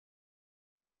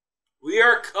We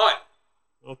are cut.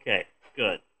 Okay,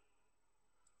 good.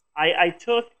 I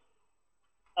took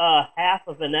half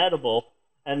of an edible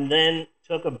and then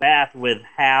took a bath with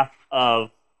half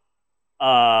of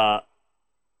uh,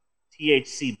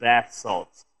 THC bath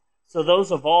salts. So those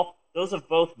have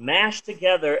both mashed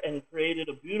together and created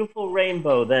a beautiful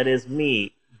rainbow that is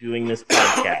me doing this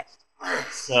podcast.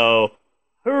 So,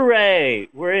 hooray!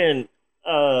 We're in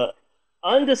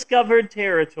undiscovered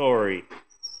territory.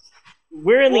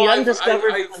 We're in the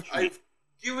undiscovered country. I've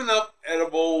given up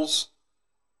edibles,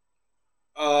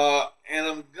 and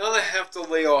I'm gonna have to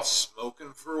lay off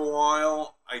smoking for a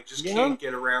while. I just can't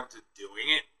get around to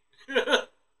doing it.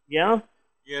 Yeah?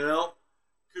 You know?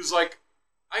 Because, like,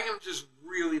 I am just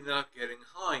really not getting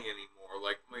high anymore.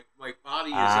 Like, my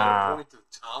body is at a point of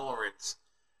tolerance.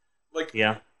 Like,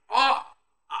 yeah.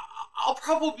 I'll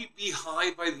probably be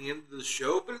high by the end of the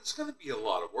show, but it's going to be a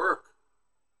lot of work.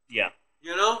 Yeah.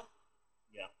 You know?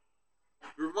 Yeah.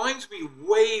 It reminds me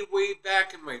way, way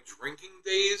back in my drinking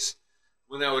days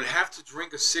when I would have to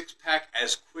drink a six-pack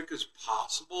as quick as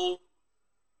possible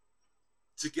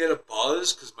to get a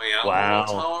buzz because my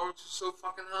alcohol tolerance is so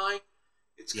fucking high.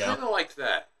 It's kind of like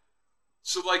that.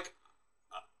 So, like,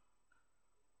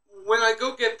 when I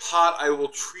go get pot, I will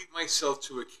treat myself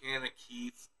to a can of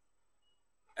Keith,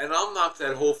 and I'll knock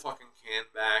that whole fucking can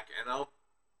back, and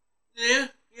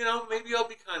maybe I'll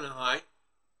be kind of high.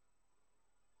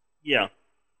 Yeah.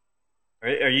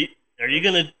 Are you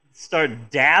gonna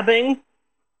start dabbing?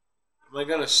 Am I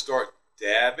gonna start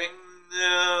dabbing?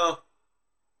 No.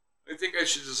 I think I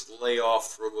should just lay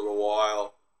off for a little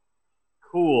while.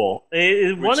 Cool.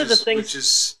 Which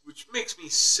makes me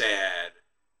sad.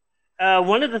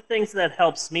 One of the things that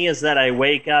helps me is that I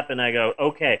wake up and I go,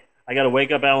 okay, I got to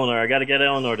wake up Eleanor. I got to get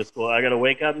Eleanor to school. I got to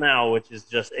wake up now, which is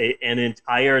just an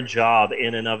entire job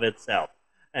in and of itself.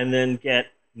 And then get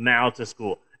Mal to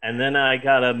school. And then I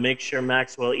got to make sure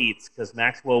Maxwell eats because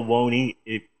Maxwell won't eat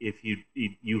if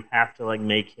you have to, like,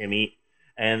 make him eat.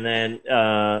 And then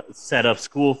set up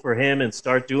school for him and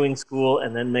start doing school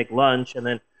and then make lunch and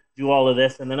then do all of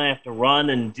this, and then I have to run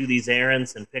and do these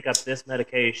errands and pick up this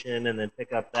medication and then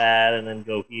pick up that and then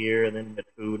go here and then get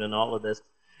food and all of this.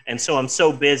 And so I'm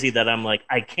so busy that I'm like,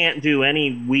 I can't do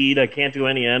any weed, I can't do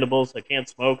any edibles, I can't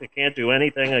smoke, I can't do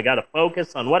anything. I got to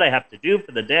focus on what I have to do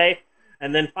for the day.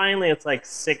 And then finally it's like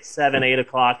 6, 7, 8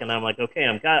 o'clock, and I'm like, okay,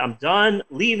 I'm done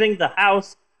leaving the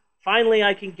house. Finally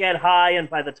I can get high, and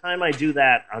by the time I do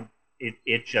that,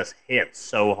 it just hits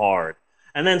so hard.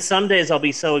 And then some days I'll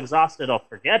be so exhausted I'll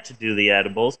forget to do the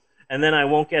edibles, and then I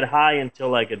won't get high until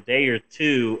like a day or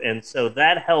two, and so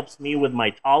that helps me with my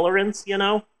tolerance, you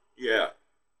know? Yeah.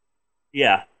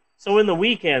 Yeah. So in the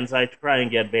weekends I try and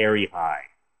get very high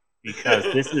because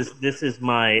this is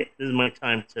my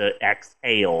time to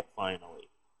exhale finally.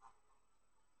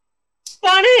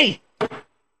 Funny.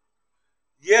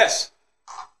 Yes.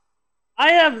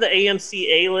 I have the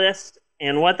AMC A-list.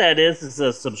 And what that is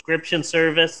a subscription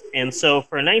service. And so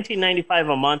for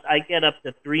 $19.95 a month, I get up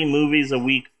to 3 movies a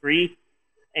week free.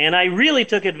 And I really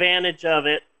took advantage of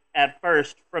it at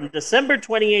first. From December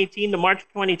 2018 to March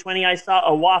 2020, I saw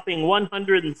a whopping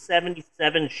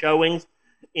 177 showings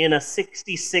in a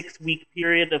 66-week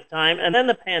period of time. And then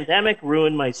the pandemic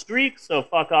ruined my streak, so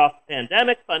fuck off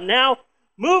pandemic. But now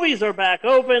movies are back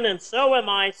open, and so am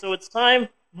I. So it's time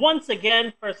once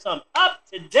again for some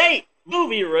up-to-date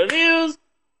movie reviews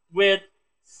with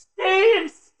Steve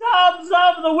Stubs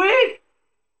of the Week.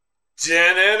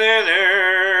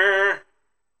 Da-na-na-na.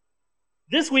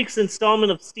 This week's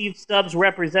installment of Steve Stubs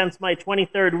represents my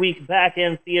 23rd week back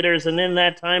in theaters, and in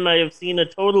that time I have seen a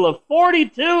total of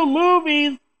 42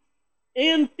 movies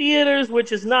in theaters,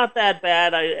 which is not that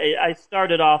bad. I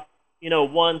started off,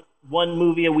 one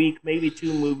movie a week, maybe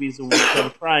 2 movies a week. I'm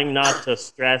trying not to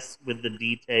stress with the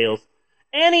details.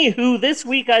 Anywho, this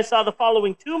week I saw the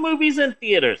following 2 movies in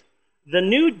theaters. The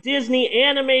new Disney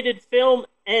animated film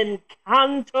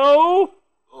Encanto.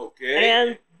 Okay.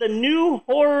 And the new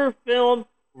horror film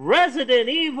Resident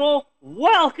Evil,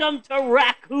 Welcome to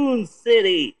Raccoon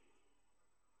City.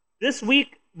 This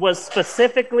week was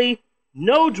specifically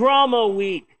no drama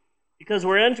week because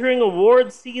we're entering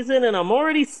awards season and I'm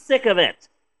already sick of it.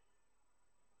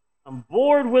 I'm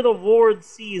bored with awards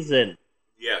season.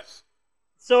 Yes.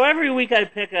 So every week I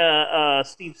pick a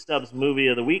Steve Stubs movie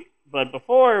of the week, but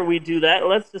before we do that,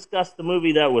 let's discuss the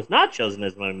movie that was not chosen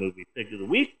as my movie pick of the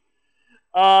week.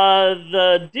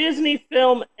 The Disney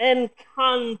film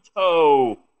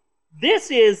Encanto.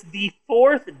 This is the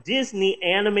 4th Disney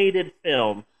animated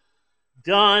film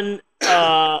done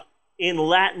in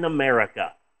Latin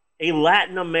America. A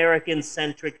Latin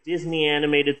American-centric Disney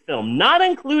animated film, not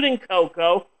including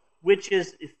Coco, which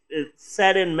is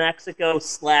set in Mexico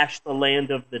slash the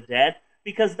Land of the Dead,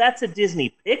 because that's a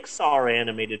Disney Pixar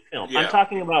animated film. I'm Yeah.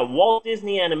 talking about Walt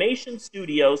Disney Animation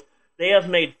Studios. They have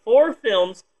made 4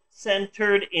 films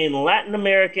centered in Latin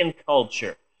American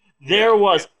culture. Yeah. There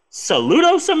was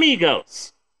Saludos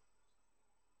Amigos,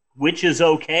 which is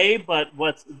okay, but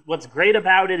what's great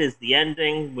about it is the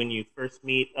ending when you first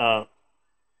meet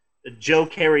Joe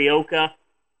Carioca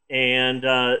and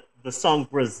the song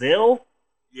Brazil,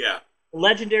 Yeah.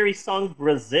 legendary song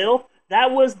Brazil.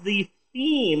 That was the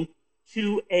theme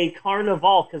to a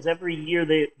carnival, because every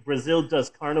year Brazil does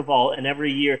carnival, and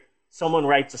every year someone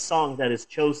writes a song that is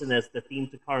chosen as the theme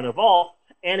to carnival,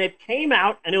 and it came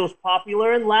out and it was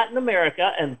popular in Latin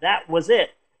America, and that was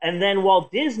it. And then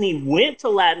Walt Disney went to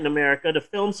Latin America to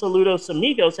film Saludos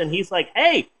Amigos, and he's like,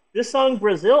 hey, this song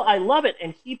Brazil, I love it.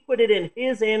 And he put it in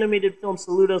his animated film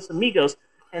Saludos Amigos,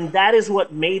 and that is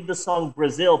what made the song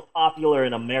Brazil popular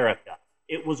in America.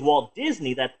 It was Walt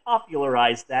Disney that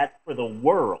popularized that for the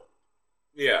world.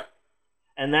 Yeah.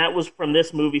 And that was from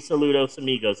this movie Saludos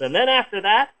Amigos. And then after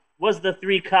that was the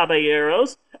Three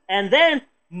Caballeros, and then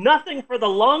nothing for the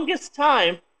longest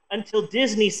time until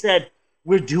Disney said,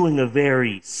 we're doing a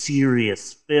very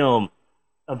serious film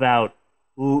about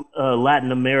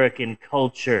Latin American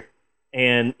culture,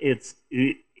 and it's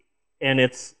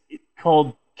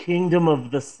called Kingdom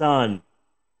of the Sun.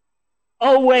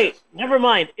 Oh wait, never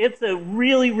mind. It's a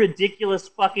really ridiculous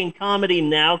fucking comedy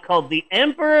now called The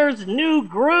Emperor's New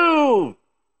Groove.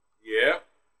 Yeah.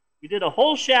 We did a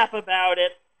whole shap about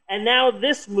it, and now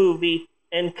this movie,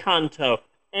 Encanto.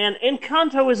 And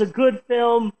Encanto is a good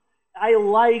film. I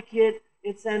like it.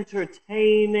 It's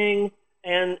entertaining,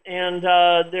 and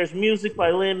there's music by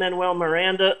Lin-Manuel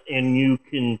Miranda, and you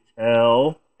can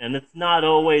tell, and it's not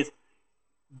always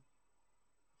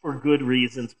for good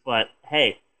reasons, but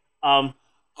hey, I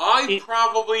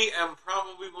probably am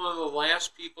one of the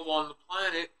last people on the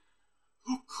planet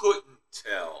who couldn't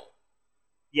tell.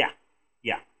 yeah.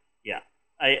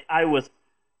 I was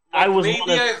Maybe one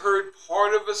of, I heard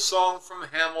part of a song from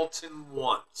Hamilton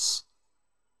once.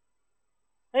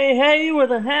 hey, we're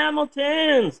the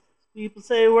Hamiltons. People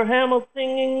say we're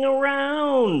Hamiltoning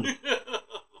around.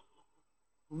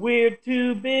 We're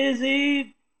too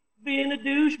busy being a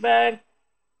douchebag.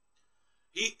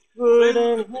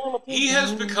 He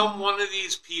has become one of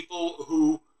these people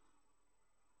who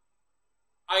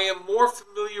I am more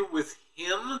familiar with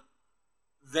him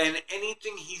than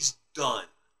anything he's done.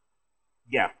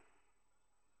 Yeah.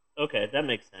 Okay, that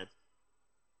makes sense.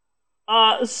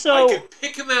 I So could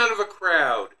pick him out of a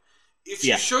crowd. If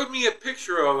you yeah, showed me a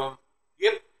picture of him,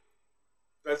 yep,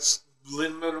 that's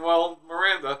Lin-Manuel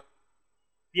Miranda.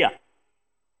 yeah.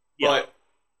 But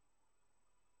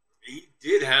he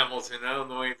did Hamilton. I don't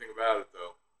know anything about it,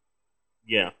 though.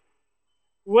 Yeah.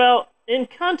 Well,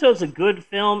 Encanto's a good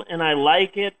film, and I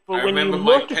like it. But I when you remember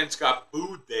look, Mike Pence got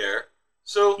booed there.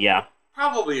 So, yeah,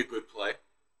 probably a good play.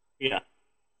 yeah.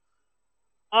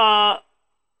 Uh,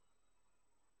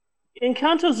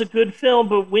 Encanto's a good film,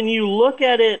 but when you look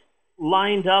at it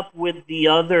lined up with the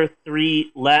other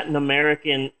 3 Latin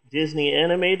American Disney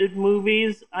animated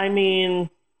movies, I mean,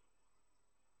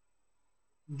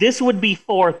 this would be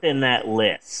 4th in that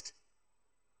list.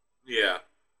 Yeah.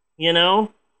 You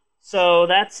know? So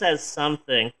that says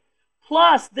something.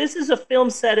 Plus, this is a film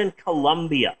set in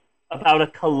Colombia, about a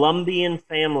Colombian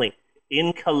family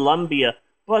in Colombia.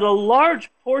 But a large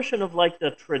portion of like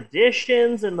the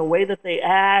traditions and the way that they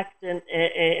act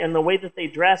and the way that they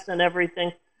dress and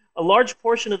everything, a large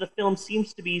portion of the film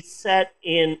seems to be set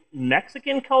in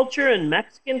Mexican culture and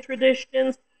Mexican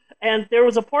traditions. And there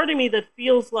was a part of me that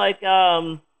feels like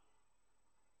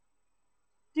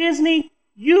Disney,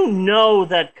 you know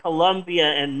that Colombia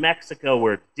and Mexico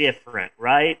were different,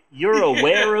 right? You're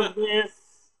aware of this.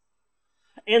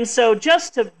 And so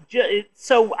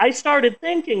so I started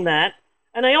thinking that,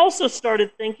 and I also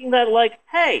started thinking that, like,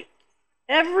 hey,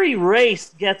 every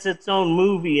race gets its own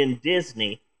movie in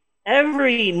Disney.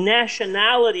 Every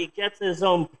nationality gets its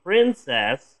own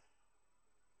princess.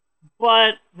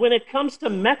 But when it comes to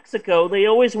Mexico, they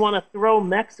always want to throw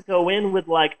Mexico in with,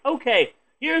 like, okay,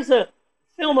 here's a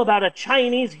film about a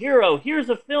Chinese hero. Here's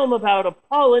a film about a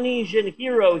Polynesian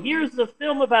hero. Here's a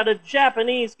film about a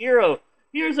Japanese hero.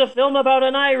 Here's a film about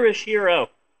an Irish hero.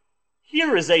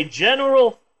 Here is a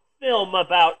general film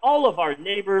about all of our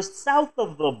neighbors south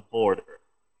of the border.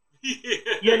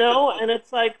 You know, and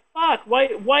it's like, fuck, why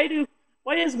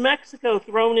is Mexico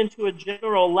thrown into a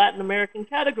general Latin American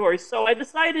category? So I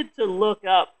decided to look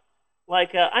up,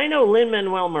 like, I know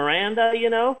Lin-Manuel Miranda, you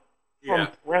know, from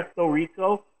Puerto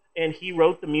Rico, and he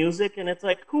wrote the music, and it's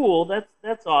like, cool,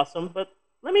 that's awesome, but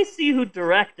let me see who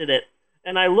directed it.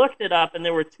 And I looked it up, and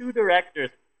there were two directors.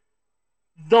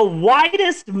 The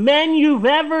whitest men you've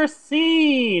ever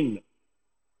seen.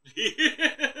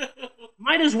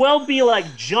 Might as well be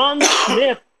like John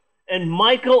Smith and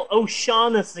Michael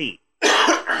O'Shaughnessy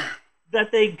that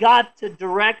they got to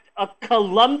direct a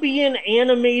Colombian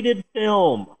animated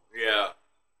film. Yeah.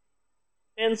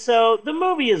 And so the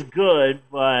movie is good,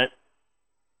 but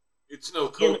it's no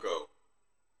Coco.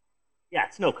 Yeah,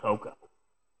 it's no Coco.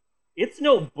 It's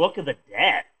no Book of the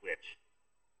Dead, which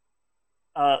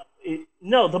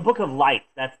no, The Book of Life.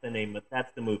 That's the name.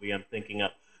 That's the movie I'm thinking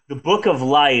of. The Book of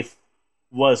Life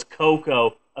was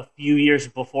Coco a few years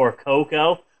before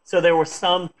Coco. So there were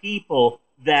some people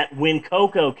that when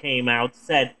Coco came out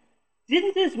said,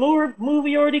 didn't this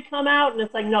movie already come out? And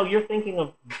it's like, no, you're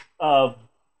thinking of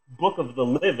Book of the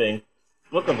Living,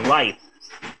 Book of Life,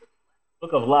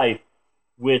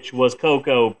 which was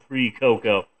Coco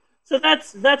pre-Coco. So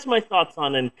that's my thoughts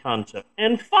on Encanto.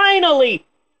 And finally,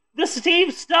 the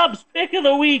Steve Stubbs pick of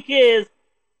the week is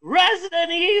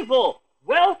Resident Evil.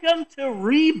 Welcome to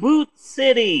Reboot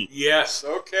City. Yes,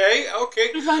 okay.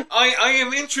 I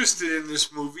am interested in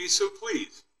this movie, so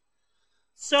please.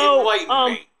 So,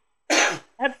 enlighten me.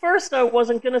 At first I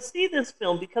wasn't going to see this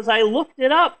film because I looked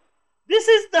it up. This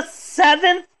is the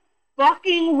 7th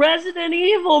fucking Resident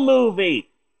Evil movie.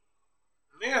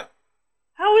 Yeah.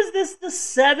 How is this the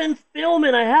 7th film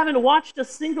and I haven't watched a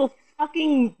single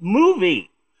fucking movie?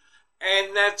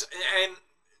 And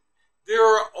there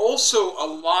are also a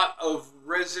lot of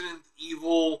Resident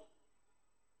Evil,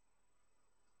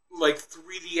 like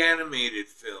 3D animated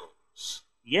films.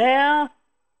 Yeah.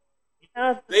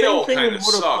 They all kind of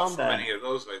suck from any of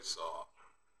those I saw.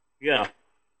 Yeah.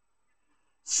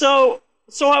 So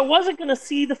I wasn't going to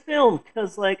see the film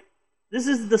because, like, this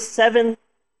is the 7th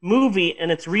movie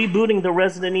and it's rebooting the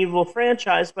Resident Evil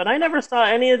franchise, but I never saw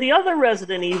any of the other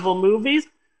Resident Evil movies.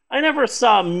 I never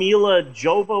saw Mila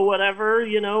Jova, whatever,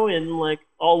 in, like,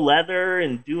 all leather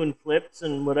and doing flips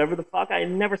and whatever the fuck. I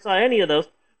never saw any of those.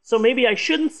 So maybe I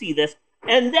shouldn't see this.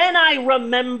 And then I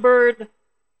remembered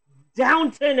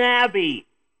Downton Abbey.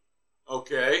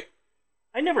 Okay.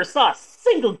 I never saw a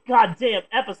single goddamn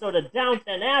episode of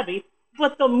Downton Abbey,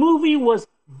 but the movie was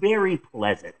very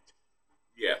pleasant.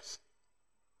 Yes.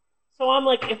 So I'm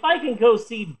like, if I can go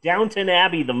see Downton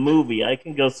Abbey, the movie, I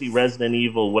can go see Resident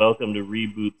Evil Welcome to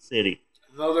Reboot City.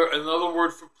 Another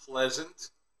word for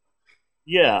pleasant?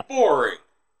 Yeah. Boring.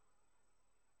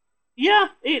 Yeah,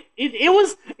 it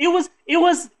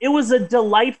was a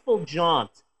delightful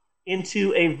jaunt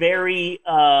into a very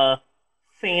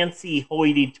fancy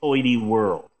hoity-toity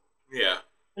world. Yeah.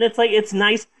 And it's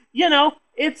nice,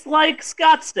 it's like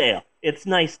Scottsdale. It's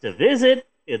nice to visit,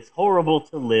 it's horrible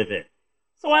to live in.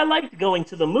 So I liked going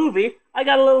to the movie. I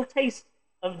got a little taste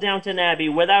of Downton Abbey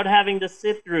without having to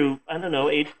sit through,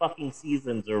 8 fucking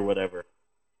seasons or whatever.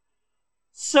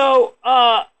 So,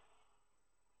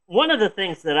 one of the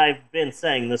things that I've been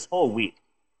saying this whole week,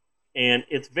 and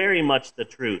it's very much the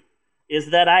truth, is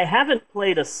that I haven't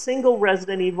played a single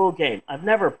Resident Evil game. I've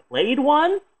never played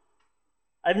one.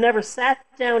 I've never sat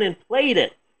down and played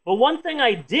it. But one thing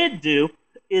I did do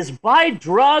is buy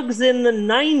drugs in the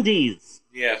 90s.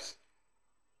 Yes.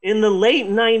 In the late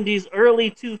 90s, early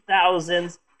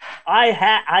 2000s,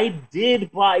 I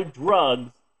did buy drugs.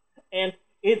 And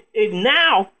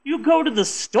now, you go to the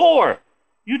store,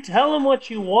 you tell them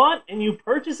what you want, and you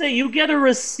purchase it, you get a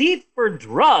receipt for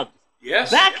drugs.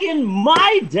 Yes. Back in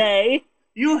my day,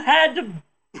 you had to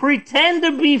pretend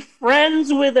to be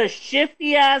friends with a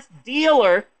shifty-ass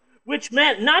dealer, which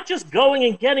meant not just going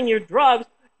and getting your drugs,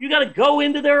 you got to go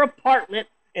into their apartment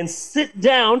and sit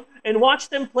down and watch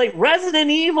them play Resident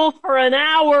Evil for an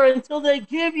hour until they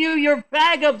give you your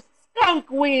bag of skunk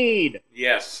weed.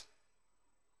 Yes.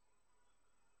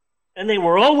 And they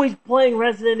were always playing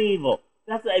Resident Evil.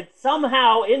 That's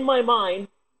somehow, in my mind,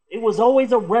 it was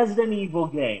always a Resident Evil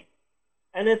game.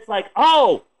 And it's like,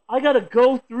 oh, I gotta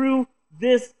go through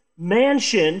this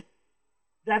mansion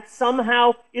that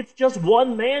somehow, it's just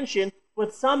one mansion,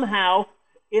 but somehow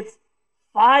it's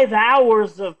 5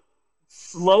 hours of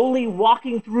slowly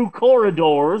walking through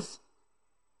corridors,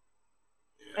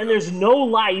 and there's no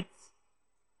lights,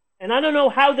 and I don't know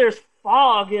how there's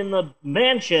fog in the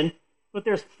mansion, but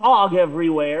there's fog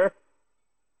everywhere.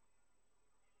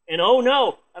 And oh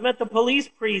no, I'm at the police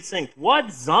precinct.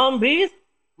 What, zombies?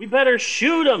 We better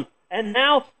shoot them. And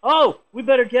now, oh, we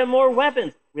better get more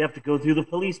weapons. We have to go through the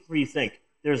police precinct.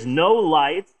 There's no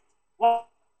lights. Why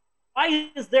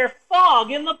is there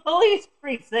fog in the police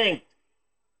precinct?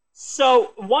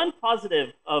 So, one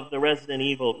positive of the Resident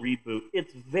Evil reboot,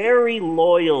 it's very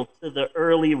loyal to the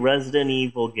early Resident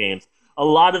Evil games. A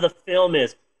lot of the film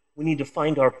is we need to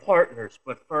find our partners,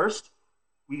 but first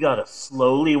we gotta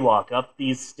slowly walk up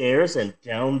these stairs and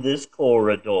down this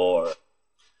corridor.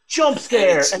 Jump And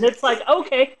scare, and it's like,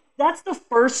 okay, that's the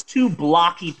first two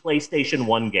blocky PlayStation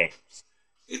 1 games.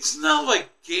 it's not like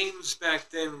games back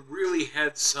then really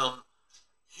had some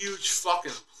huge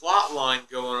fucking plot line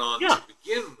going on Yeah, to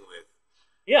begin with.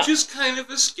 yeah, Just kind of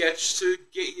a sketch to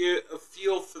get you a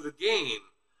feel for the game.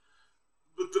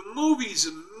 But the movies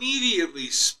immediately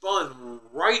spun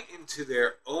right into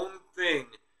their own thing,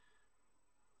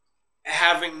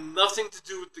 having nothing to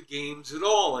do with the games at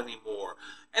all anymore.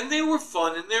 And they were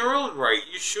fun in their own right.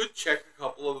 You should check a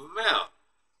couple of them out.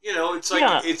 You know, it's like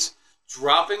yeah, it's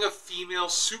dropping a female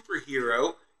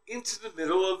superhero into the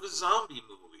middle of a zombie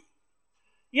movie.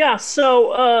 yeah.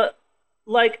 So,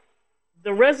 like,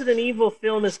 the Resident Evil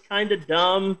film is kind of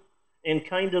dumb and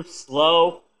kind of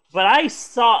slow, but I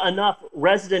saw enough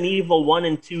Resident Evil 1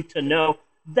 and 2 to know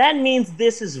that means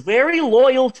this is very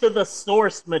loyal to the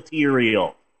source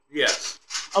material. Yes.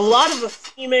 A lot of a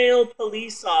female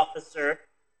police officer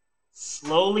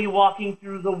slowly walking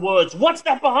through the woods. What's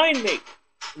that behind me?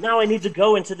 Now I need to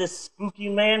go into this spooky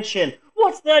mansion.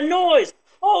 What's that noise?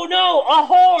 Oh no, a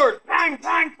horde! Bang,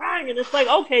 bang, bang! And it's like,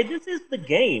 okay, this is the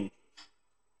game.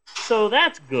 So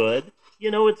that's good.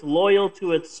 You know, it's loyal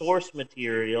to its source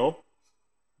material.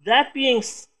 That being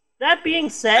said,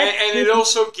 And it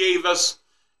also gave us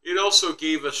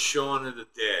Shaun of the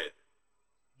Dead.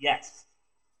 yes,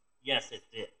 yes, it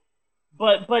did.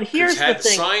 But Because here's the had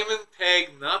thing. Simon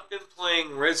Pegg not been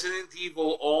playing Resident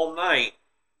Evil all night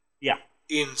Yeah,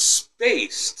 in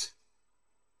Spaced,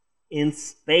 in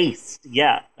Spaced.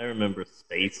 Yeah, I remember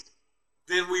Spaced.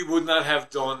 then we would not have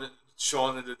done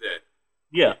Shaun of the Dead.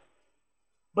 Yeah.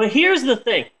 But here's the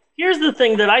thing. Here's the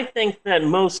thing that I think that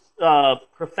most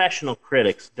professional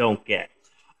critics don't get.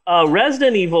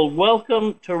 Resident Evil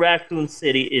Welcome to Raccoon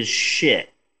City is shit.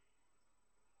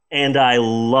 And I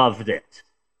loved it.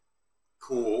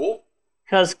 Cool.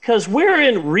 Cause we're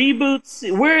in reboots,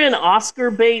 we're in Oscar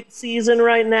bait season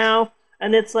right now,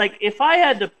 and it's like if I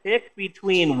had to pick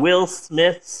between Will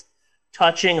Smith's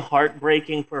touching,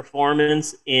 heartbreaking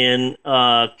performance in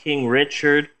King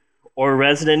Richard or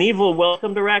Resident Evil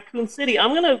Welcome to Raccoon City,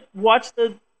 I'm gonna watch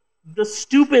the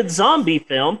stupid zombie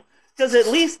film because at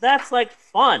least that's like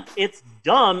fun. It's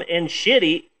dumb and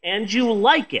shitty, and you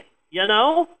like it, you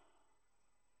know?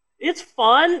 It's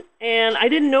fun, and I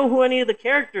didn't know who any of the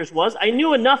characters was. I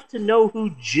knew enough to know who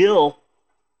Jill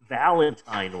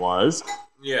Valentine was.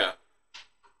 Yeah.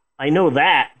 I know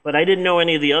that, but I didn't know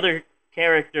any of the other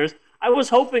characters. I was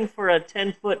hoping for a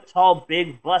 10-foot tall,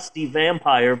 big, busty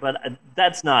vampire, but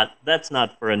that's not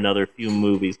for another few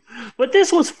movies. But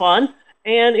this was fun,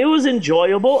 and it was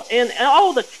enjoyable, and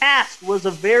all the cast was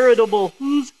a veritable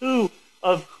who's who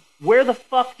of where the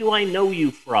fuck do I know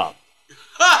you from?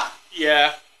 Ha!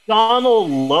 Yeah. Donald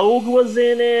Logue was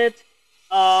in it.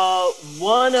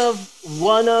 One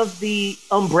of the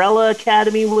Umbrella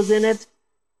Academy was in it.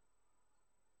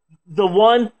 The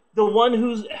one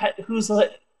who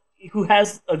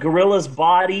has a gorilla's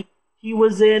body, he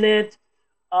was in it.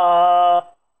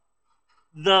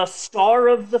 The star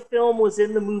of the film was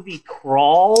in the movie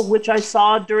Crawl, which I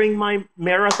saw during my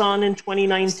marathon in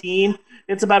 2019.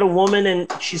 It's about a woman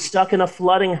and she's stuck in a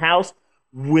flooding house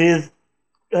with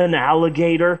an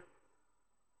alligator.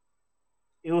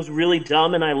 It was really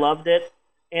dumb and I loved it.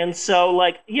 And so,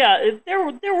 like, yeah,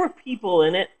 there were people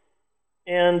in it,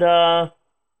 and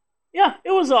yeah,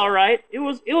 it was all right. It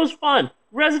was fun.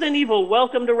 Resident Evil: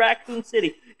 Welcome to Raccoon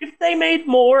City. If they made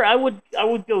more, I would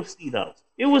go see those.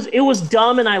 It was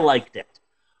dumb and I liked it.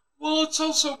 Well, it's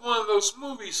also one of those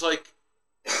movies like,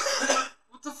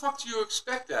 what the fuck do you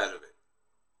expect out of it?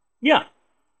 Yeah,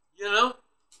 You know,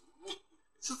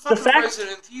 it's a fucking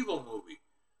Resident Evil movie.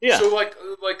 yeah, So like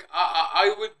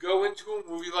I would go into a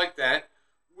movie like that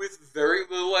with very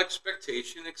little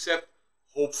expectation, except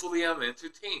hopefully I'm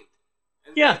entertained.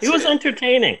 And yeah. It was it.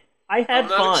 entertaining. I had I'm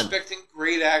not fun. expecting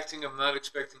great acting. I'm not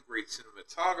expecting great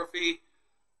cinematography.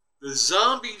 The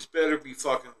zombies better be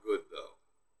fucking good though.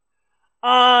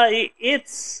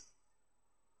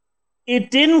 It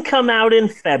didn't come out in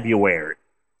February.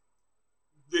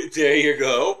 There you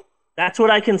go. That's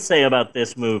what I can say about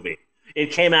this movie.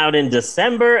 It came out in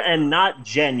December and not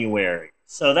January.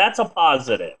 So that's a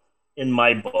positive in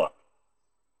my book.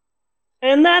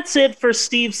 And that's it for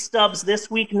Steve Stubbs this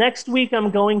week. Next week,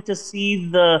 I'm going to see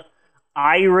the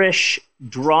Irish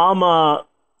drama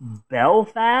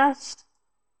Belfast.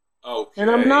 Okay. And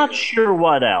I'm not sure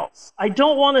what else. I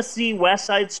don't want to see West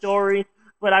Side Story,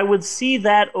 but I would see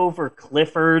that over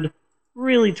Clifford.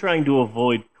 Really trying to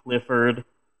avoid Clifford.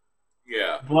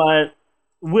 Yeah. But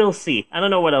we'll see. I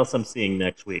don't know what else I'm seeing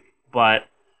next week, but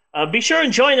be sure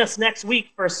and join us next week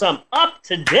for some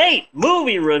up-to-date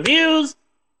movie reviews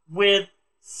with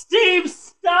Steve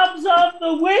Stubs of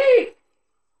the Week.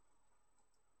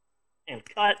 And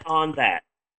cut on that.